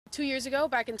2 years ago,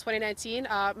 back in 2019,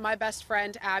 my best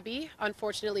friend Abby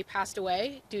unfortunately passed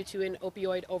away due to an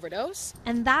opioid overdose.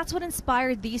 And that's what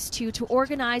inspired these two to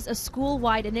organize a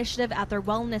school-wide initiative at their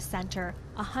wellness center.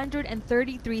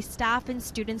 133 staff and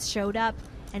students showed up,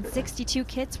 and 62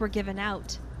 kits were given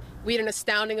out. We had an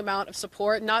astounding amount of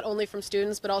support, not only from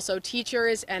students, but also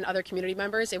teachers and other community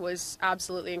members. It was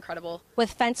absolutely incredible.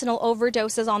 With fentanyl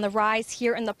overdoses on the rise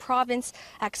here in the province,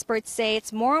 experts say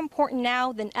it's more important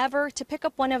now than ever to pick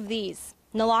up one of these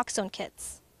naloxone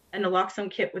kits. A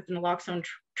naloxone kit with a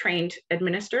naloxone-trained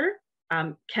administrator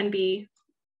can be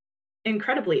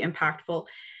incredibly impactful,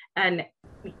 and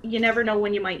you never know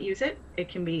when you might use it. It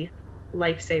can be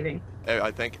life-saving. I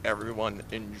think everyone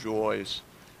enjoys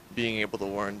being able to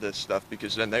learn this stuff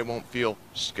because then they won't feel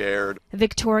scared.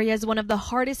 Victoria is one of the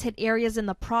hardest hit areas in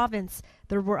the province.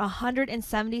 There were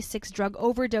 176 drug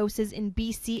overdoses in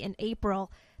BC in April.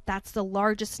 That's the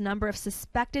largest number of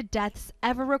suspected deaths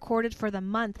ever recorded for the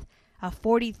month, a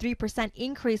 43%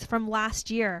 increase from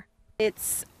last year.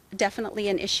 It's definitely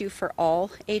an issue for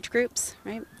all age groups,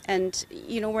 right? And,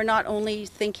 we're not only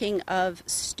thinking of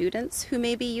students who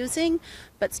may be using,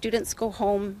 but students go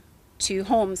home to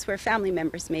homes where family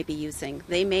members may be using.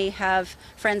 They may have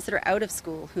friends that are out of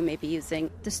school who may be using.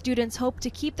 The students hope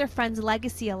to keep their friend's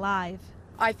legacy alive.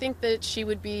 I think that she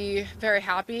would be very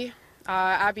happy.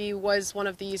 Abby was one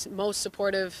of the most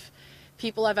supportive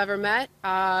people I've ever met.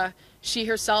 She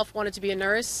herself wanted to be a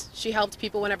nurse. She helped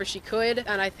people whenever she could,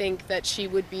 and I think that she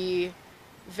would be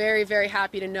very, very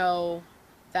happy to know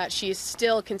that she is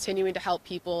still continuing to help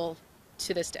people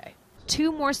to this day.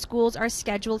 2 more schools are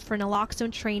scheduled for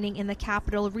naloxone training in the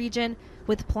capital region,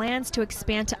 with plans to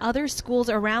expand to other schools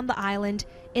around the island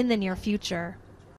in the near future.